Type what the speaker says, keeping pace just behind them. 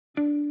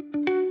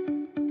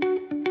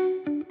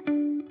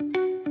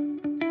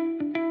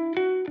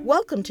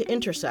Welcome to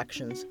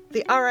Intersections,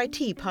 the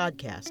RIT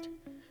podcast.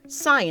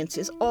 Science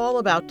is all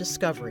about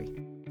discovery.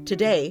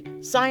 Today,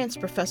 science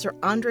professor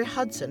Andre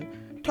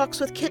Hudson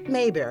talks with Kit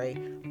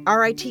Mayberry,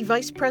 RIT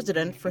Vice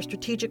President for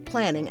Strategic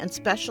Planning and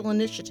Special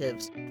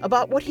Initiatives,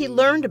 about what he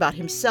learned about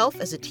himself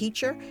as a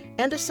teacher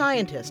and a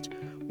scientist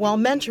while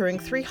mentoring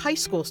 3 high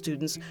school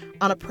students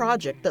on a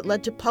project that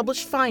led to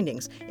published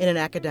findings in an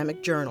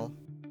academic journal.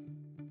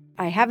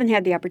 I haven't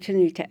had the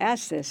opportunity to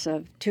ask this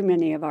of too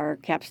many of our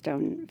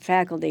capstone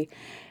faculty.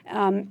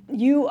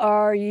 You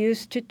are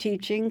used to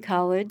teaching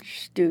college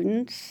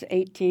students,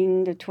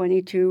 18 to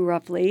 22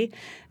 roughly,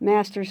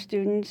 master's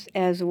students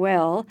as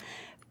well.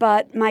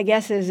 But my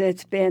guess is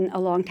it's been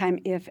a long time,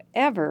 if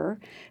ever,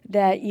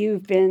 that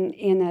you've been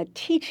in a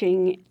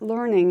teaching,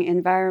 learning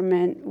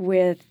environment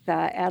with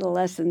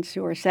adolescents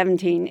who are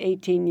 17,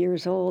 18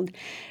 years old.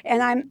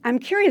 And I'm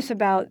curious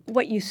about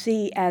what you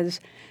see as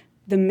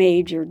the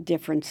major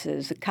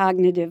differences,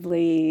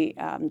 cognitively,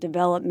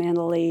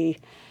 developmentally,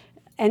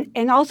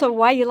 and also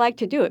why you like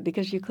to do it,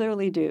 because you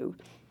clearly do.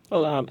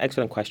 Well,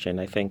 excellent question.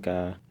 I think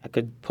I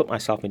could put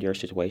myself into your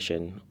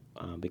situation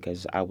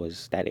because I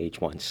was that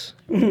age once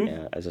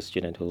as a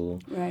student who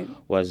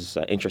was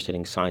interested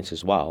in science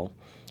as well.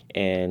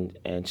 And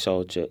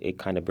so it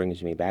kind of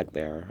brings me back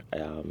there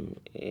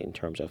in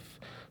terms of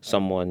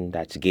someone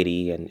that's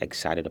giddy and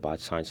excited about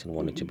science and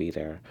wanting to be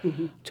there.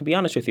 To be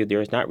honest with you,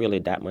 there is not really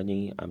that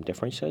many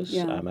differences.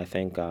 I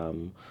think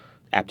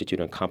aptitude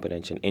and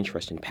competence and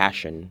interest and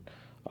passion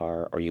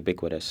are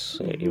ubiquitous,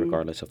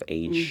 regardless of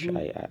age,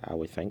 I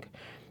would think.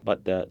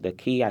 But the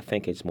key, I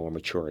think, is more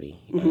maturity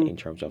in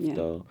terms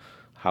of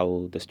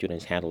how the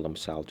students handle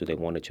themselves. Do they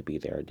want it to be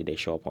there? Do they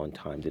show up on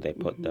time? Do they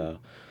put the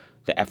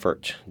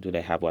effort? Do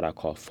they have what I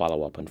call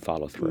follow-up and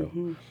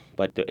follow-through?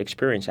 But the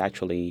experience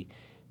actually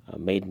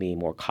made me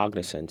more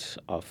cognizant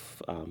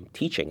of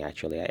teaching,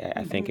 actually.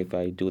 I think if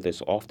I do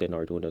this often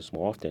or do this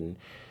more often,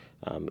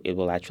 it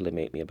will actually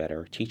make me a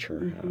better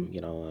teacher.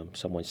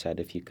 Someone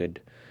said if you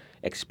could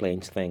explain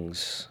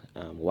things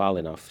well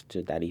enough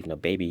that even a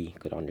baby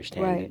could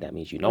understand it, that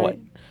means you know it.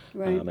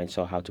 And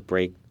so how to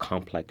break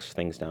complex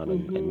things down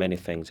and many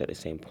things at the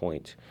same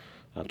point,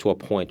 to a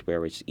point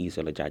where it's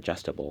easily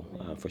digestible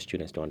for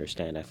students to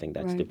understand. I think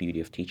that's the beauty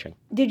of teaching.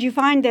 Did you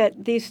find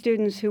that these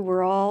students who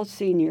were all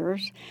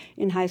seniors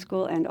in high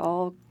school and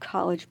all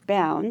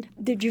college-bound,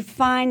 did you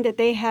find that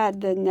they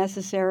had the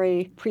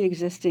necessary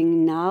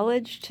pre-existing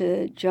knowledge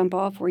to jump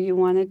off where you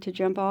wanted to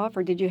jump off,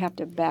 or did you have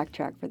to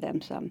backtrack for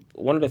them some?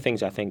 One of the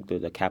things I think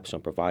the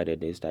capstone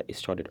provided is that it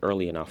started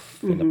early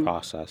enough in the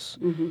process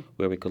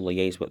where we could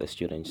liaise with the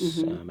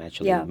students,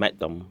 actually met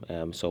them,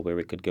 so where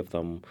we could give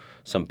them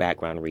some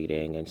background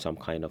reading and some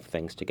kind of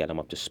things to get them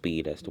up to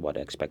speed as to what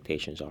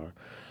expectations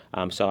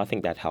are. So I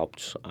think that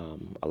helped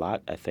a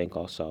lot. I think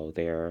also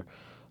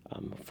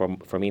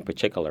for me in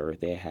particular,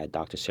 they had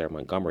Dr. Sarah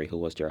Montgomery, who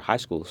was their high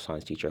school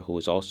science teacher, who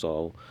was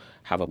also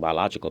have a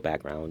biological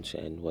background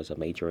and was a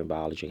major in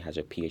biology, has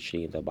a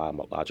PhD in the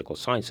biological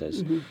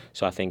sciences.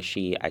 So I think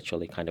she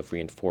actually kind of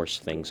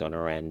reinforced things on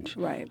her end.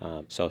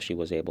 So she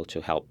was able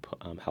to help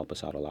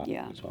us out a lot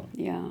as well.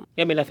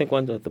 I mean, I think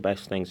one of the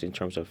best things in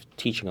terms of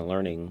teaching and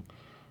learning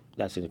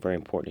that's very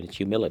important. It's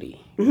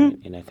humility,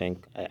 and I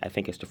think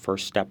it's the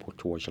first step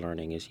towards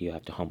learning is you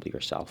have to humble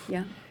yourself.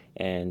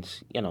 And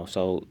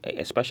so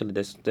especially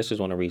this is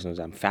one of the reasons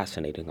I'm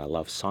fascinated. I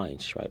love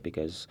science, right?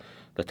 Because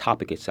the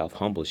topic itself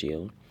humbles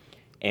you,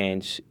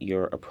 and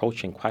you're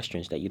approaching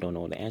questions that you don't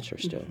know the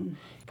answers to.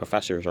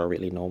 Professors are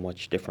really no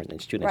much different than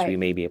students. We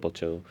may be able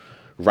to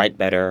write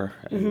better,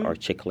 and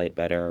articulate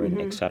better,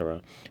 and et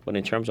cetera. But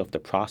in terms of the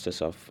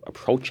process of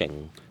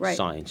approaching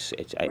science,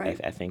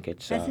 I think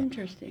it's that's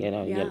interesting.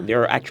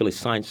 There are actually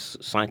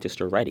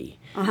scientists already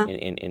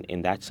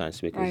in that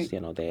sense because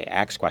they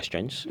ask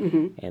questions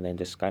and then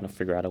just kind of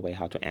figure out a way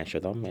how to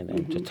answer them and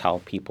then to tell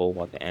people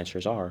what the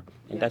answers are.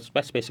 And that's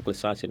basically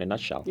science in a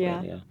nutshell.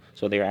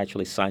 So they're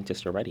actually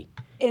scientists already.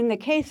 In the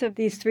case of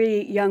these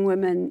 3 young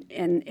women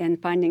and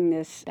finding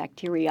this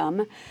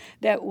bacterium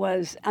that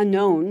was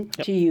unknown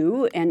to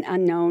you and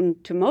unknown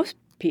to most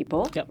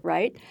people,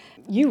 right?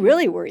 You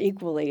really were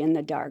equally in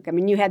the dark. I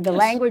mean, you had the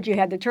language, you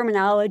had the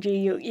terminology,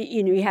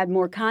 you had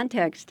more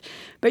context,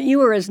 but you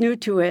were as new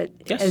to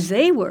it as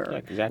they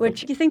were. Exactly.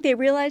 Which, do you think they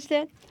realized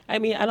that? I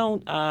mean, I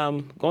don't,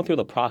 going through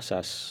the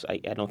process, I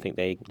don't think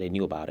they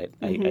knew about it.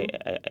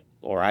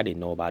 I didn't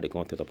know about it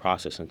going through the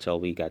process until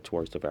we got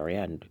towards the very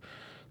end.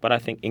 But I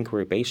think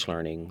inquiry-based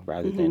learning,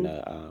 rather than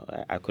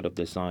I could have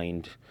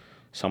designed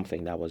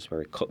something that was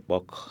very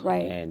cookbook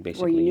and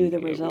basically where you knew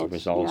the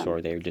results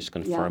or they're just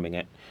confirming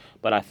it.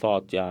 But I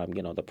thought,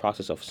 the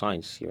process of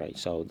science, right?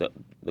 So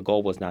the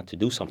goal was not to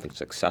do something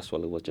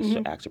successful. It was just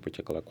to ask a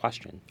particular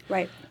question.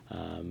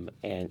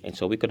 And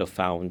so we could have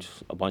found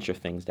a bunch of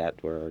things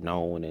that were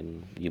known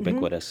and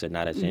ubiquitous and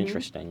not as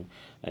interesting,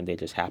 and they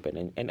just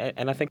happened.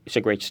 And I think it's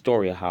a great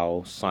story of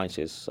how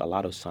a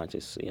lot of science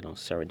is,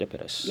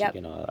 serendipitous.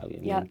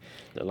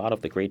 A lot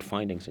of the great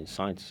findings in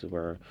science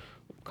were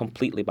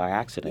completely by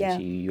accident. Yeah.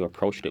 You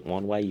approached it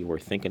one way, you were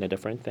thinking a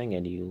different thing,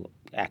 and you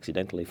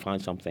accidentally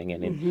find something,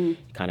 and it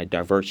kind of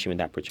diverts you in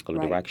that particular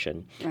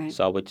direction. Right.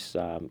 So it's,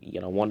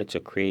 wanted to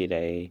create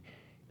a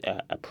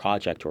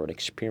project or an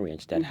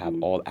experience that have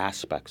all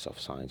aspects of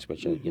science,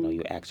 which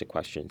you ask a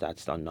question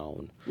that's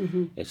unknown,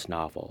 it's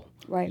novel,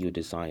 you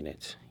design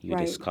it, you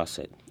discuss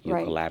it, you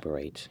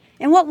collaborate.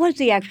 And what was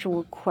the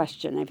actual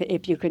question?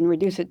 If you can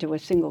reduce it to a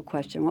single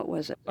question, what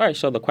was it? All right,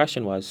 so the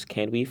question was,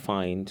 can we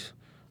find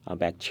a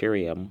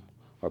bacterium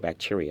or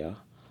bacteria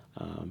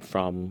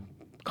from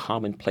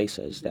common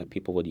places that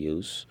people would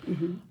use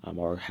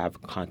or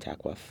have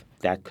contact with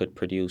that could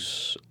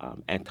produce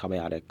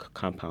antibiotic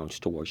compounds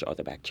towards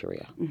other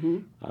bacteria.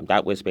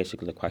 That was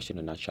basically the question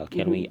in a nutshell.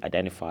 Can we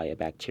identify a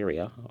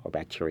bacteria or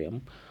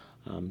bacterium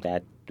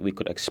that we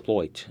could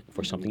exploit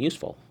for something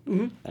useful?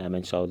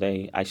 And so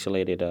they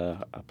isolated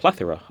a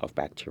plethora of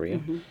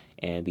bacteria,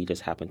 and we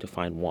just happened to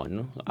find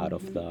one out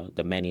of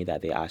the many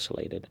that they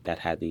isolated that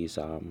had these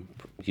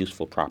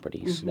useful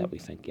properties that we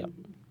think,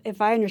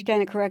 If I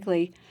understand it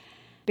correctly,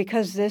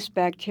 because this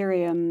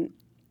bacterium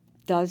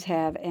does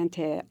have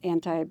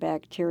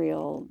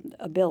antibacterial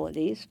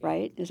abilities,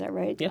 right? Is that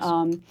right? Yes.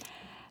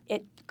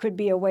 It could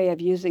be a way of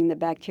using the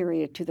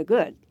bacteria to the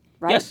good,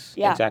 right? Yes,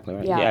 exactly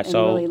right. And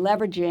really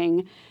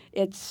leveraging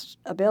its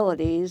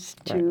abilities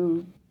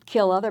to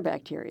kill other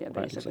bacteria,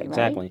 basically,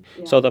 exactly.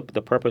 Yeah. So the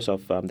purpose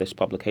of this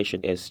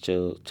publication is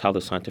to tell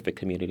the scientific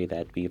community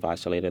that we've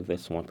isolated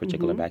this one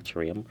particular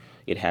bacterium.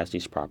 It has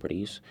these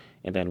properties,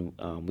 and then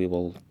we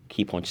will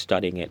keep on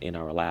studying it in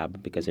our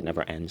lab because it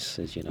never ends,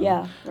 as you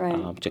know,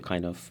 to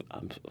kind of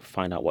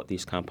find out what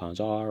these compounds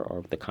are or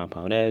what the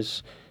compound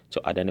is,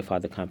 to identify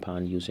the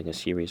compound using a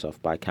series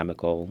of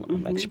biochemical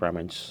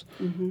experiments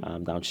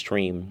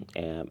downstream,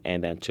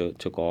 and then to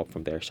go up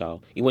from there.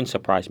 So it wouldn't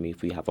surprise me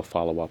if we have a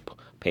follow-up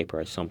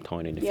paper at some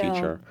point in the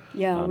future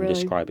really.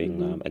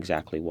 describing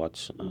exactly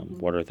what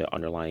are the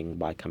underlying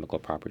biochemical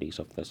properties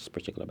of this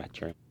particular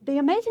bacterium. The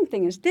amazing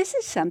thing is this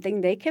is something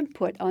they can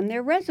put on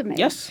their resume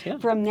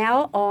from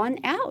now on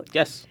out.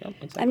 Yes.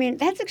 Exactly. I mean,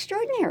 that's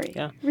extraordinary.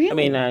 Yeah.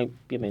 Really? I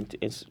mean,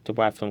 it's to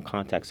provide some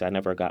context. I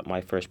never got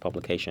my first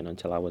publication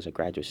until I was a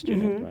graduate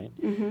student, right?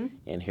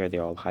 And here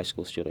they're all high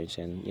school students,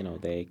 and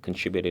they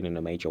contributed in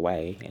a major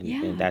way,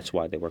 and that's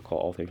why they were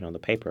called authors on the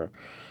paper.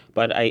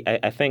 But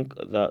I think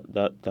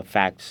the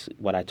facts,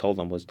 what I told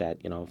them was that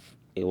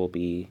it will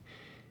be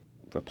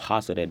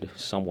reposited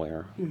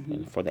somewhere,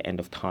 and for the end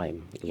of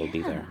time it will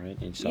be there,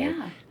 right? And so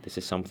this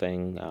is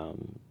something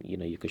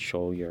you could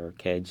show your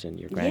kids and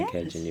your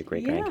grandkids and your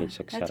great grandkids,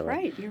 etc. That's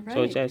right. You're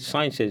right. So it's,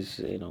 science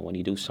is, when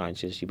you do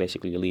sciences, you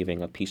basically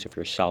leaving a piece of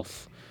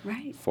yourself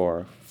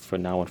for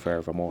now and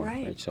forevermore.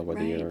 Right. So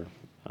whether you're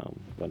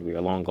when we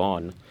are long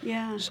gone,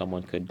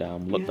 someone could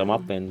look them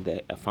up, and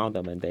they found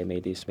them, and they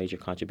made these major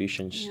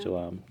contributions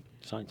to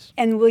science.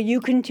 And will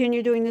you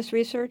continue doing this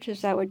research?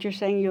 Is that what you're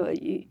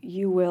saying?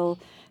 You will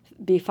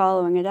be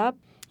following it up?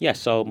 Yes.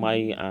 So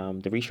my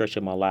the research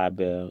in my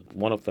lab,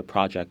 one of the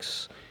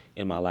projects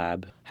in my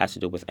lab has to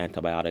do with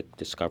antibiotic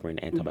discovery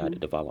and antibiotic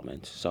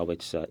development. So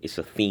it's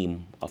a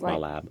theme of my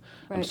lab.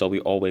 So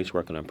we're always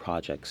working on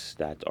projects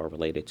that are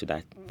related to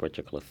that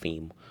particular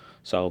theme.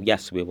 So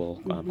yes, we will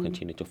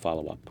continue to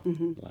follow up.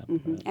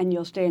 And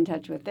you'll stay in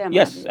touch with them?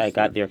 Yes, obviously. I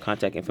got their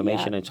contact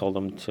information and told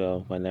them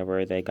to,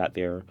 whenever they got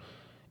their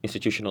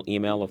institutional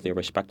email of their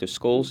respective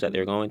schools that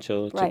they're going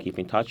to keep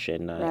in touch.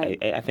 And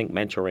I think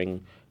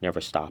mentoring never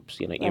stops.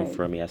 Even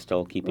for me, I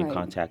still keep in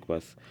contact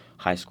with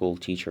high school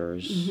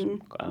teachers,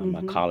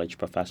 college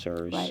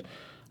professors.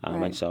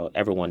 And so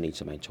everyone needs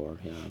a mentor.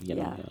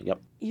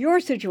 Your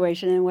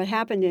situation and what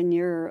happened in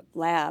your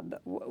lab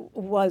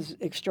was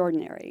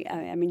extraordinary.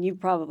 I mean, you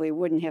probably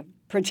wouldn't have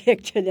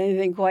predicted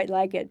anything quite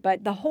like it.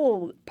 But the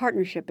whole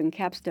partnership and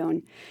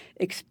capstone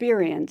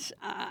experience,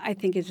 I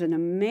think, is an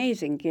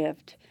amazing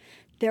gift.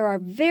 There are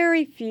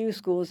very few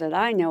schools that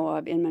I know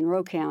of in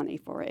Monroe County,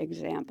 for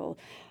example,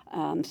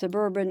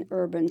 suburban,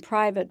 urban,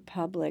 private,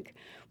 public,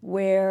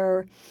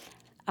 where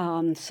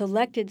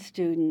selected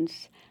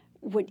students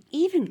would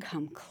even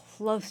come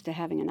close to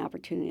having an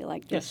opportunity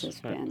like this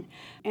has been.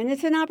 And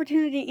it's an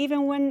opportunity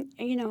even when,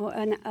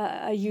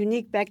 a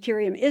unique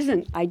bacterium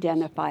isn't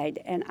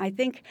identified. And I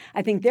think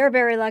they're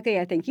very lucky.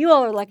 I think you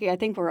all are lucky. I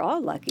think we're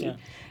all lucky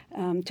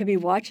to be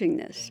watching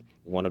this.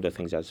 One of the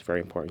things that's very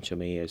important to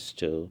me is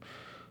to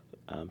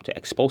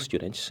expose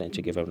students and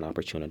to give them an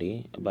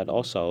opportunity, but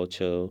also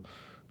to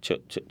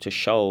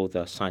show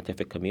the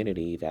scientific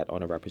community that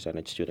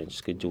underrepresented students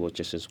could do it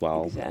just as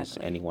well as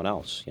anyone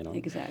else.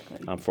 Exactly.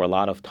 For a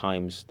lot of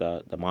times,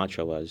 the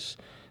mantra was,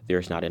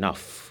 "There's not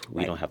enough.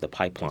 We don't have the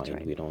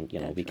pipeline. We don't.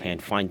 We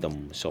can't find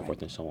them, so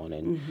forth and so on."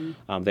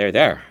 And they're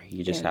there.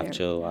 You just have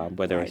to,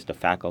 whether it's the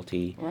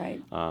faculty,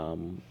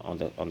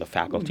 on the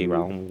faculty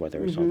realm,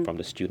 whether it's from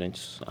the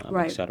students,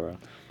 etc.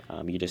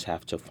 You just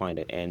have to find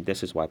it. And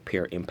this is why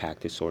peer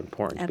impact is so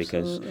important,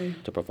 because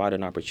to provide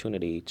an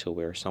opportunity to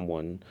where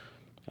someone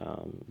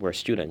where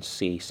students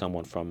see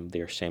someone from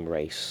their same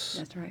race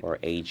That's right. or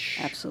age,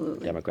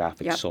 absolutely,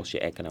 demographic, yep.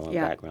 socioeconomic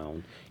Yep.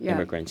 background, Yep.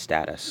 immigrant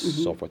status,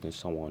 so forth and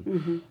so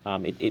on.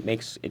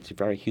 It's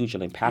very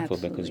hugely impactful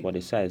Absolutely. because what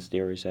it says,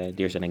 there's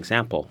an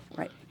example,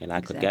 Right. and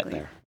I could get Exactly.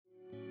 there.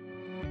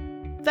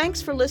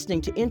 Thanks for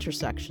listening to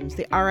Intersections,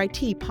 the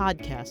RIT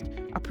podcast,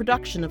 a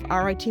production of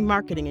RIT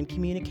Marketing and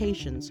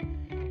Communications.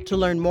 To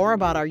learn more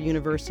about our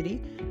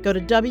university, go to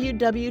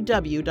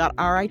www.rit.edu.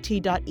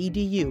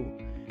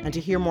 And to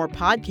hear more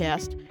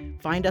podcasts,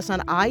 find us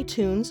on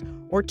iTunes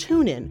or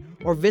TuneIn,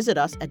 or visit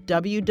us at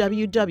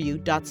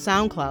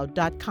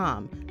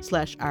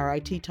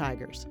www.soundcloud.com/RIT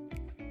Tigers.